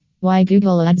Why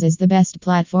Google Ads is the best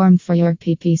platform for your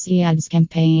PPC ads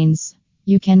campaigns.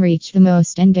 You can reach the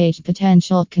most engaged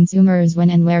potential consumers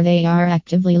when and where they are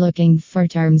actively looking for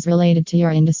terms related to your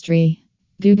industry.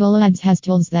 Google Ads has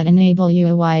tools that enable you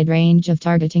a wide range of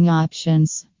targeting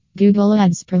options. Google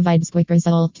Ads provides quick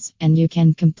results, and you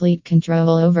can complete control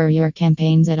over your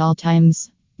campaigns at all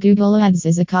times. Google Ads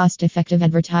is a cost-effective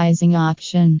advertising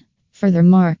option.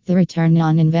 Furthermore, the return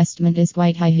on investment is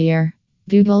quite high here.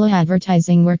 Google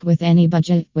advertising work with any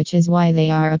budget, which is why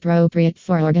they are appropriate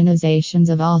for organizations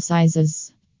of all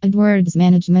sizes. AdWords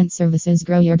Management Services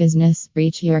grow your business.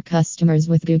 Reach your customers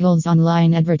with Google's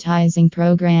online advertising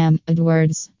program,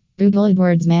 AdWords. Google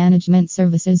AdWords Management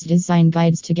Services design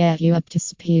guides to get you up to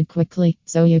speed quickly,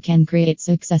 so you can create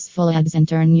successful ads and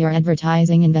turn your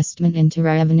advertising investment into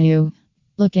revenue.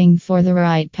 Looking for the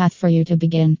right path for you to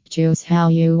begin? Choose how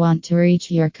you want to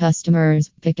reach your customers.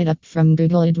 Pick it up from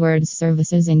Google AdWords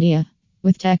Services India.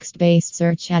 With text-based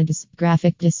search ads,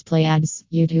 graphic display ads,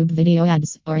 YouTube video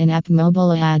ads, or in-app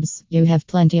mobile ads, you have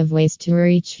plenty of ways to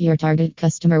reach your target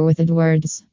customer with AdWords.